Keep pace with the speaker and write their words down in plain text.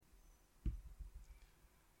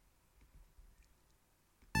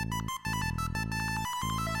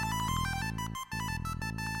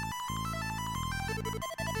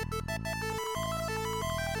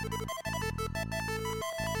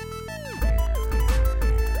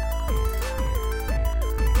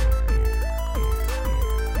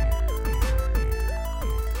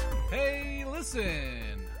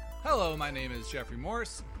my name is Jeffrey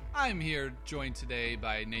Morse. I'm here joined today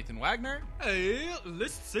by Nathan Wagner. Hey,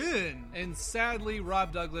 listen! And sadly,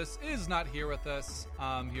 Rob Douglas is not here with us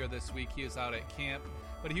here this week. He is out at camp,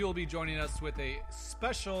 but he will be joining us with a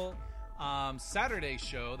special Saturday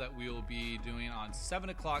show that we will be doing on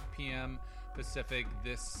 7 o'clock p.m. Pacific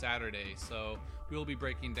this Saturday. So we will be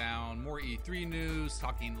breaking down more E3 news,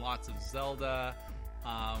 talking lots of Zelda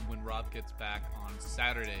when Rob gets back on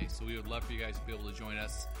Saturday. So we would love for you guys to be able to join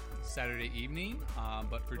us Saturday evening.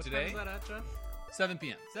 But for What today, time is that at, Jeff? 7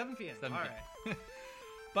 p.m. 7 p.m. 7 All p.m. right.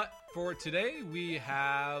 But for today, we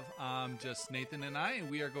have just Nathan and I,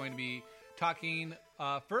 and we are going to be talking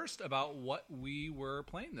first about what we were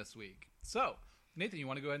playing this week. So, Nathan, you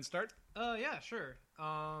want to go ahead and start? Yeah, sure.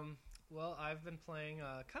 Well, I've been playing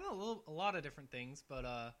kind of a lot of different things, but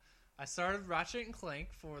I started Ratchet and Clank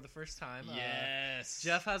for the first time. Yes.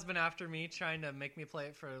 Jeff has been after me trying to make me play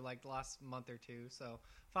it for like the last month or two, so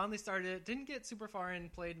finally started it. Didn't get super far in,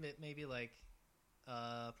 played it maybe like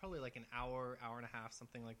probably like an hour and a half,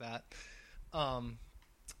 something like that.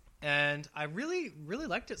 And I really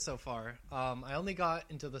liked it so far. I only got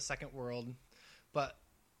into the second world, but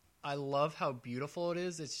I love how beautiful it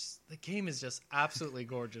is. It's just, the game is just absolutely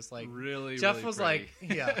gorgeous. Like really, Jeff really was pretty.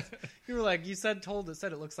 like, yeah, you were like, you said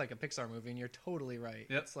it looks like a Pixar movie, and you're totally right.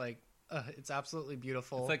 Yep. It's like, it's absolutely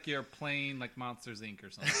beautiful. It's like you're playing like Monsters Inc.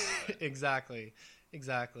 or something like that. exactly.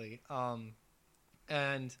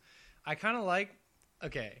 And I kind of like,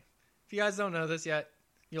 okay, if you guys don't know this yet,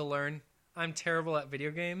 you'll learn. I'm terrible at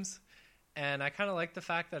video games, and I kind of like the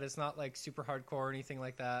fact that it's not like super hardcore or anything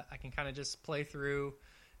like that. I can kind of just play through,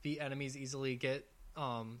 beat enemies easily, get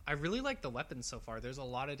I really like the weapons so far. There's a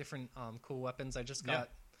lot of different cool weapons. I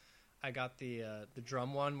got the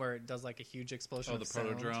drum one where it does like a huge explosion. Oh, the of sound.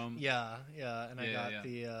 proto-drum? Yeah, and I got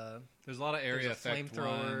the there's a lot of area there's a effect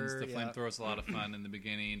ones. The flamethrower, flamethrower's a lot of fun in the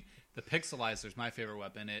beginning. The pixelizer's my favorite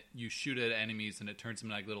weapon. You shoot at enemies and it turns them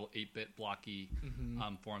into like little 8-bit blocky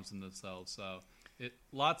forms in themselves. So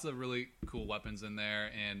lots of really cool weapons in there,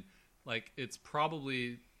 and like it's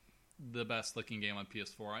probably the best looking game on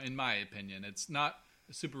PS4 in my opinion. It's not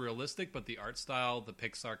super realistic, but the art style, the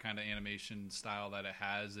Pixar kind of animation style that it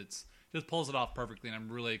has, it's just pulls it off perfectly, and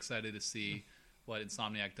I'm really excited to see what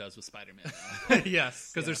Insomniac does with Spider-Man.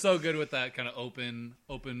 yes, Because they're so good with that kind of open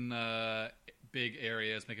big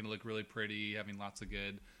areas, making it look really pretty, having lots of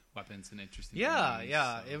good weapons and interesting enemies,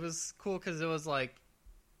 so. It was cool because it was like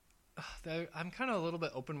I'm kind of a little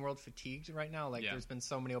bit open world fatigued right now. Like there's been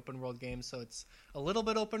so many open world games, so it's a little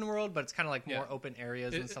bit open world, but it's kind of like more open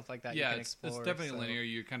areas and stuff like that. Yeah, you can it's explore, definitely linear.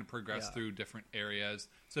 You kind of progress through different areas,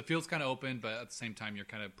 so it feels kind of open, but at the same time you're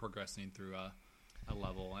kind of progressing through a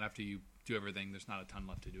level, and after you do everything, there's not a ton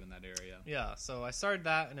left to do in that area. Yeah, so I started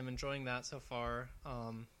that, and I'm enjoying that so far.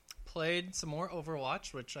 Played some more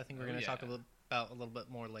Overwatch, which I think we're going to talk about a little bit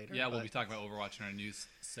more later. Yeah, we'll be talking about Overwatch in our news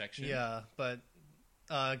section. Yeah, but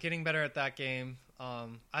getting better at that game.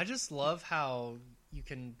 I just love how you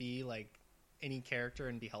can be like any character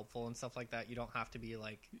and be helpful and stuff like that. You don't have to be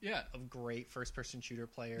like a great first-person shooter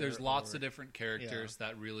player. There's lots of different characters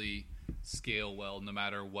that really scale well, no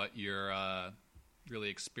matter what your really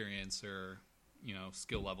experience or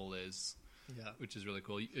skill level is. Yeah, which is really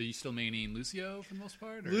cool. Are you still maining Lucio for the most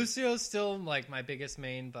part? Or? Lucio's still like my biggest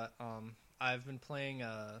main, but I've been playing.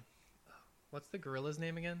 What's the gorilla's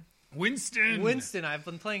name again? Winston. I've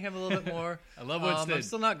been playing him a little bit more. I love Winston. I'm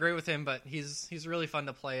still not great with him, but he's really fun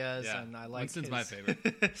to play as, and I like Winston's my favorite.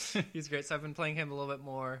 He's great. So I've been playing him a little bit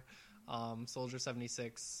more. Soldier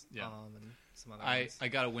 76. And some other ones. I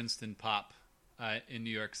got a Winston pop in New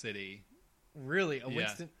York City. Really, a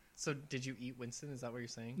Winston. So did you eat Winston? Is that what you're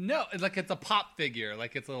saying? No, like it's a pop figure,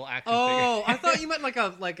 like it's a little action figure. Oh, I thought you meant like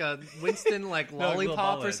a Winston like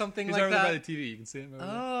lollipop or something He's like that. He's over by the TV. You can see him over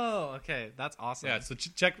there. Oh, okay, that's awesome. Yeah, so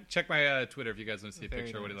check my Twitter if you guys want to see a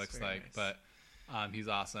picture of what he looks like. Nice. But he's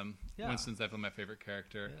awesome. Yeah. Winston's definitely my favorite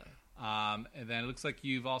character. Yeah. And then it looks like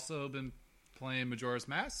you've also been playing Majora's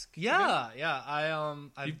Mask. Yeah.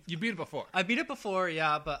 You beat it before. I beat it before,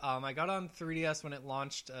 but I got on 3DS when it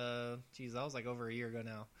launched. That was like over a year ago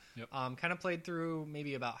now. Yep. Kind of played through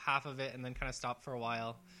maybe about half of it and then kind of stopped for a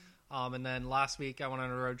while. And then last week I went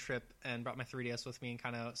on a road trip and brought my 3DS with me and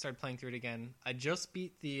kind of started playing through it again. I just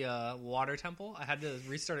beat the Water Temple. I had to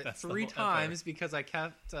restart it 3 times because I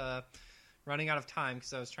kept running out of time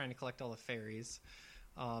because I was trying to collect all the fairies.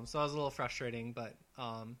 So that was a little frustrating, but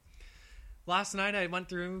last night I went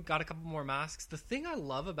through, got a couple more masks. The thing I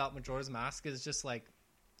love about Majora's Mask is just like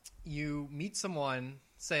you meet someone,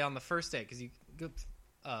 say on the first day, because you go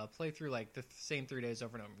play through like the same 3 days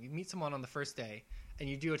over and over. You meet someone on the first day and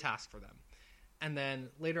you do a task for them. And then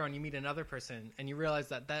later on you meet another person and you realize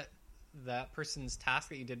that that person's task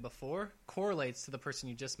that you did before correlates to the person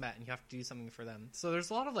you just met, and you have to do something for them. So there's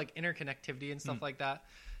a lot of like interconnectivity and stuff like that.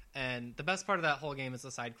 And the best part of that whole game is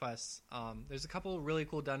the side quests. There's a couple really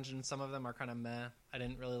cool dungeons. Some of them are kind of meh. I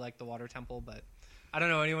didn't really like the water temple, but I don't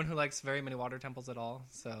know anyone who likes very many water temples at all.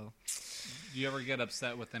 So, do you ever get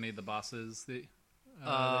upset with any of the bosses that you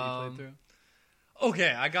played through?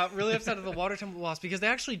 Okay, I got really upset at the water temple boss because they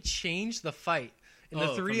actually changed the fight. In the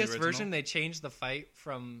 3DS version, they changed the fight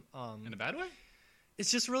from... in a bad way?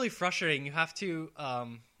 It's just really frustrating. You have to...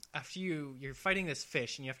 after you're fighting this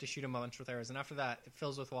fish, and you have to shoot him a bunch with arrows, and after that, it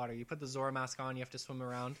fills with water. You put the Zora mask on, you have to swim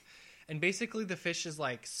around. And basically, the fish is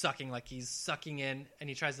like sucking, like he's sucking in, and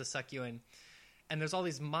he tries to suck you in. And there's all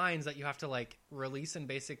these mines that you have to like release, and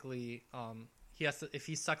basically, he has to, if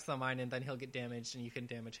he sucks the mine in, then he'll get damaged, and you can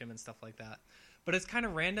damage him and stuff like that. But it's kind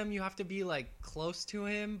of random. You have to be like close to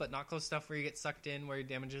him, but not close enough where you get sucked in, where he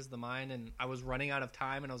damages the mine. And I was running out of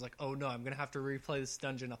time, and I was like, "Oh no, I'm gonna have to replay this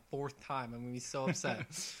dungeon a 4th time. I'm gonna be so upset."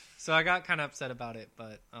 So I got kind of upset about it,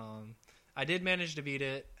 but I did manage to beat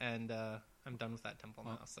it, and I'm done with that temple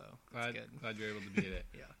now. So that's good. Glad you're able to beat it.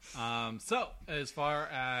 Yeah. So as far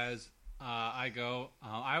as I go,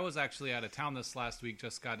 I was actually out of town this last week.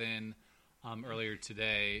 Just got in earlier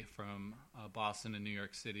today from Boston and New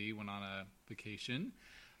York City. Went on a vacation.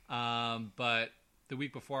 But the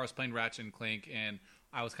week before, I was playing Ratchet and Clank, and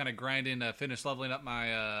I was kind of grinding to finish leveling up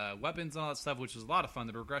my weapons and all that stuff, which was a lot of fun.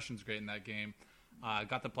 The progression's great in that game.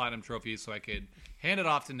 Got the Platinum Trophy so I could hand it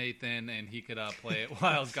off to Nathan, and he could play it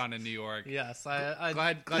while I was gone in New York. Yes, I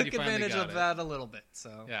glad took you finally advantage got of it. that a little bit.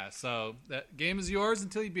 So yeah, so that game is yours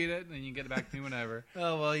until you beat it, and you can get it back to me whenever.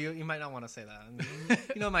 Oh well, you might not want to say that.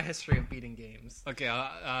 You know my history of beating games. Okay,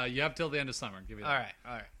 you have till the end of summer. Give you that.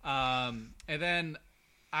 All right. And then,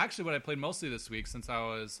 actually, what I played mostly this week, since I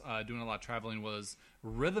was doing a lot of traveling, was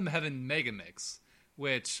Rhythm Heaven Mega Mix,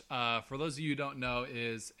 which, for those of you who don't know,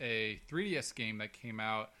 is a 3DS game that came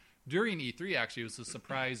out during E3. Actually, it was a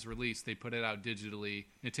surprise release. They put it out digitally.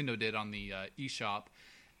 Nintendo did on the eShop.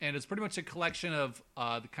 And it's pretty much a collection of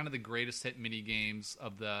the greatest hit mini games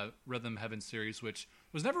of the Rhythm Heaven series, which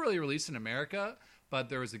was never really released in America, but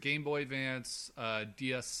there was a Game Boy Advance,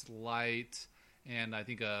 DS Lite, and I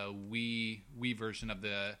think a Wii version of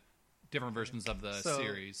the different versions of the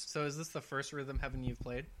series. So is this the first Rhythm Heaven you've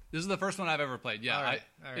played? This is the first one I've ever played. Yeah, all right.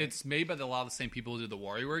 It's made by a lot of the same people who did the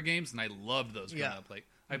WarioWare games, and I loved those growing up. Like,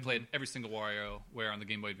 I played every single WarioWare on the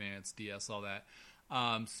Game Boy Advance, DS, all that.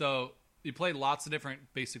 So you play lots of different,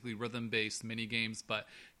 basically rhythm-based mini games, but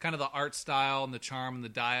kind of the art style and the charm and the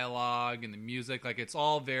dialogue and the music, like it's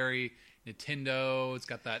all very Nintendo. It's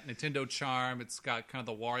got that Nintendo charm. It's got kind of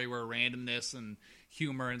the WarioWare randomness and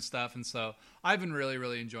humor and stuff. And so I've been really,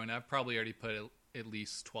 really enjoying it. I've probably already put at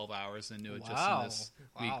least 12 hours into it just in this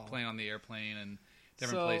week, playing on the airplane and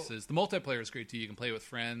different places. The multiplayer is great too. You can play with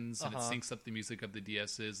friends, and it syncs up the music of the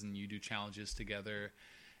DSs, and you do challenges together.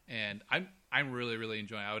 And I'm really, really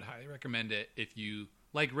enjoying it. I would highly recommend it. If you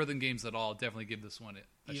like rhythm games at all, definitely give this one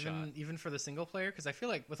a shot. Even for the single player? Because I feel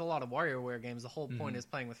like with a lot of WarioWare games, the whole point is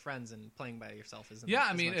playing with friends, and playing by yourself isn't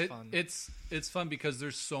much fun. It's fun because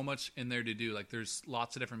there's so much in there to do. Like, there's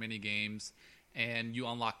lots of different mini games, and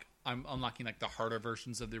I'm unlocking like the harder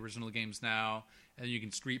versions of the original games now, and you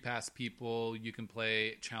can street pass people. You can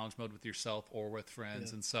play challenge mode with yourself or with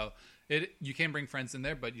friends, and so you can bring friends in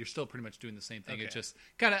there, but you're still pretty much doing the same thing. Okay. It just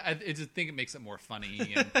kind of, I just think it makes it more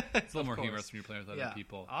funny, and it's a little more humorous when you're playing with other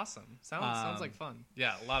people. Awesome, sounds like fun.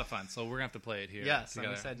 Yeah, a lot of fun. So we're gonna have to play it here. Yes, together.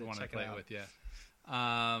 I'm excited to check it out with you.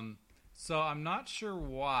 So I'm not sure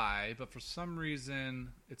why, but for some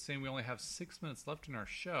reason it's saying we only have 6 minutes left in our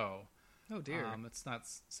show. Oh dear. It's not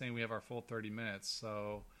saying we have our full 30 minutes,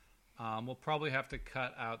 so we'll probably have to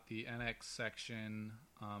cut out the NX section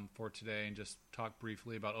for today and just talk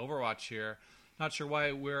briefly about Overwatch here. Not sure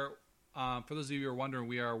why we're, for those of you who are wondering,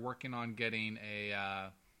 we are working on getting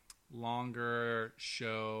a longer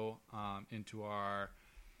show into our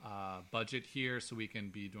budget here, so we can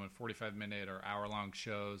be doing 45-minute or hour-long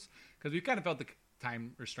shows, because we kind of felt the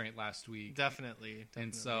time restraint last week. Definitely.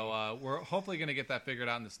 And so we're hopefully going to get that figured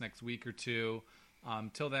out in this next week or two.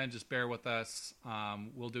 Till then, just bear with us.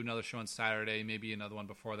 We'll do another show on Saturday, maybe another one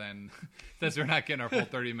before then, since we're not getting our full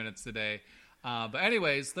 30 minutes today. But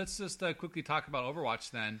anyways, let's just quickly talk about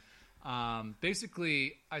Overwatch then.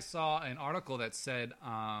 Basically, I saw an article that said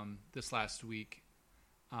this last week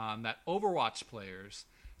that Overwatch players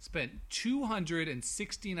spent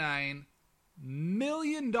 $269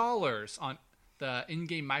 million on the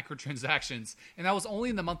in-game microtransactions, and that was only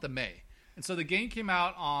in the month of May. And so the game came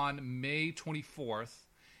out on May 24th,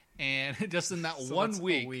 and just in that one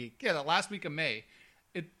week, that last week of May,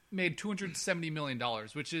 it made $270 million,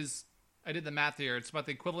 which is I did the math here. It's about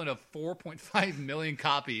the equivalent of 4.5 million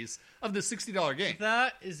copies of the $60 game.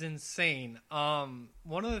 That is insane. One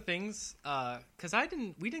of the things, because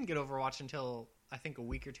we didn't get Overwatch until I think a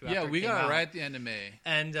week or two. Yeah, after we it came got it out. right at the end of May.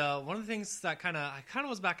 And one of the things that I kind of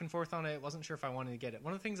was back and forth on it. Wasn't sure if I wanted to get it.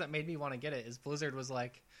 One of the things that made me want to get it is Blizzard was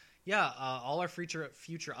like, yeah, all our future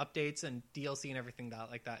updates and DLC and everything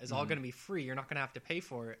like that is all going to be free. You're not going to have to pay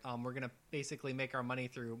for it. We're going to basically make our money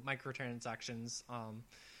through microtransactions.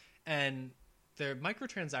 And the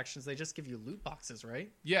microtransactions, they just give you loot boxes,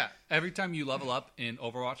 right? Yeah. Every time you level up in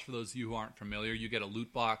Overwatch, for those of you who aren't familiar, you get a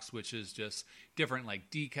loot box, which is just different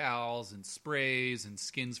like decals and sprays and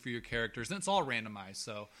skins for your characters. And it's all randomized.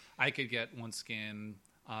 So I could get one skin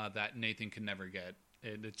that Nathan could never get.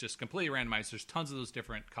 It's just completely randomized. There's tons of those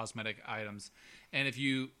different cosmetic items. And I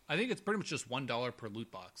think it's pretty much just $1 per loot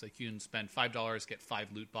box. Like you can spend $5, get 5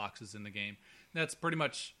 loot boxes in the game. That's pretty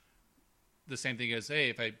much the same thing as, hey,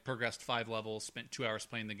 if I progressed 5 levels, spent 2 hours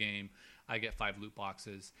playing the game, I get 5 loot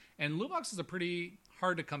boxes. And loot boxes are pretty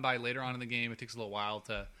hard to come by later on in the game. It takes a little while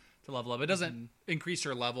to level up. It doesn't increase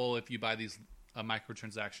your level if you buy these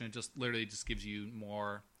microtransaction. It just literally just gives you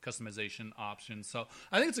more customization options. So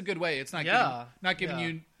I think it's a good way. It's not giving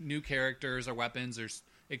you new characters or weapons or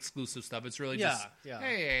exclusive stuff. It's really just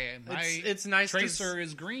hey, it's nice. Tracer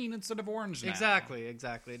is green instead of orange now. Exactly.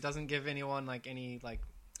 It doesn't give anyone like any like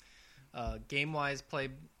game wise play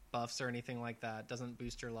buffs or anything like that. It doesn't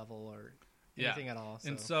boost your level or anything at all. So.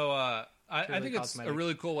 And so I think it's a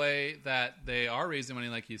really cool way that they are raising money,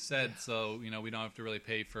 like you said. So we don't have to really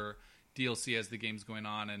pay for DLC as the game's going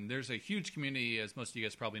on, and there's a huge community, as most of you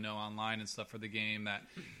guys probably know, online and stuff for the game. That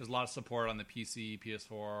there's a lot of support on the PC,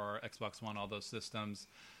 PS4, Xbox One, all those systems.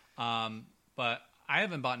 But I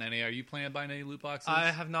haven't bought any. Are you planning on buying any loot boxes? I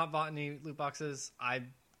have not bought any loot boxes. I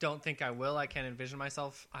don't think I will. I can't envision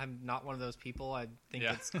myself. I'm not one of those people. I think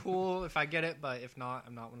it's cool if I get it, but if not,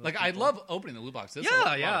 I'm not one of those people. I love opening the loot boxes.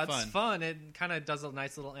 It's fun. It kind of does a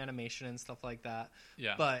nice little animation and stuff like that.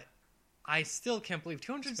 Yeah. But I still can't believe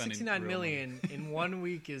 269 million in 1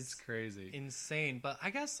 week is crazy, insane. But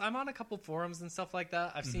I guess I'm on a couple forums and stuff like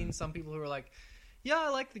that. I've seen some people who are like, "Yeah, I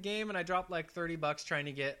like the game," and I dropped like $30 trying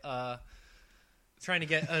to get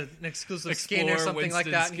an exclusive skin or something Winston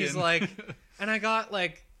like that. Skin. And he's like, and I got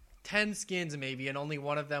like 10 skins maybe, and only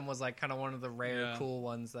one of them was like kind of one of the rare cool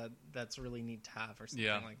ones that's really neat to have or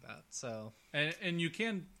something like that. So and you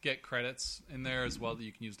can get credits in there as well that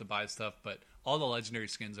you can use to buy stuff, but all the legendary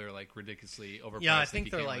skins are like ridiculously overpriced. Yeah, I think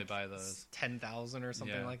you they're can't like really buy those. 10,000 or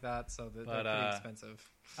something like that. So they're pretty expensive.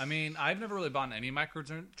 I mean, I've never really bought any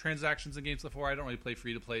microtransactions in games before. I don't really play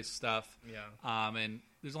free-to-play stuff. Yeah. And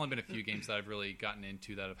there's only been a few games that I've really gotten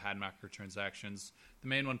into that have had microtransactions. The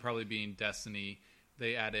main one probably being Destiny.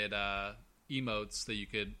 They added emotes that you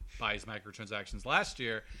could buy as microtransactions last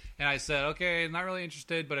year. And I said, okay, not really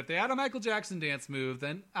interested, but if they add a Michael Jackson dance move,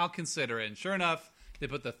 then I'll consider it. And sure enough, they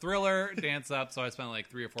put the Thriller dance up, so I spent like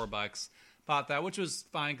 $3 or $4. Bought that, which was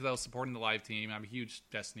fine because I was supporting the live team. I'm a huge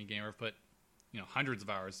Destiny gamer, but hundreds of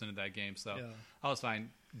hours into that game, so I was fine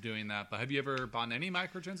doing that. But have you ever bought any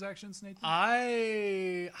microtransactions, Nathan?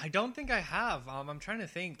 I don't think I have. I'm trying to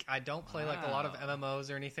think. I don't play like a lot of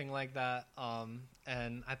MMOs or anything like that.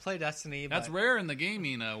 And I play Destiny. That's rare in the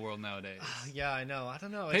gaming world nowadays. Yeah, I know. I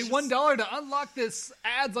don't know. Pay $1 to unlock this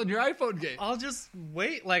ads on your iPhone game. I'll just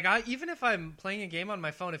wait. Like even if I'm playing a game on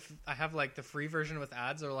my phone, if I have like the free version with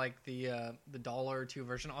ads or like the $1 or $2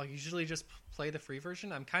 version, I'll usually just play the free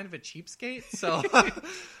version. I'm kind of a cheapskate, so I'm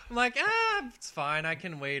like, it's fine. I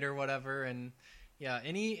can wait or whatever. And yeah,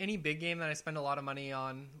 any big game that I spend a lot of money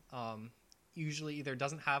on, usually either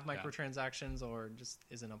doesn't have microtransactions or just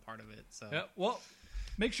isn't a part of it. So well,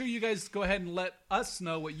 make sure you guys go ahead and let us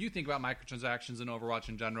know what you think about microtransactions and Overwatch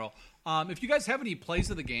in general. If you guys have any plays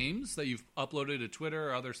of the games that you've uploaded to Twitter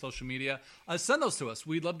or other social media, send those to us.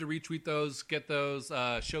 We'd love to retweet those, get those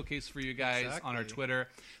showcased for you guys on our Twitter,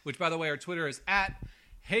 which, by the way, our Twitter is at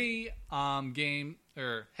HeyListen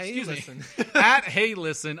at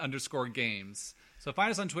HeyListen_games. So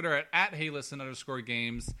find us on Twitter at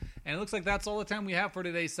HeyListen_games. And it looks like that's all the time we have for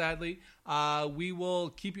today, sadly. We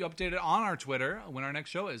will keep you updated on our Twitter when our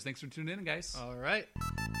next show is. Thanks for tuning in, guys. All right.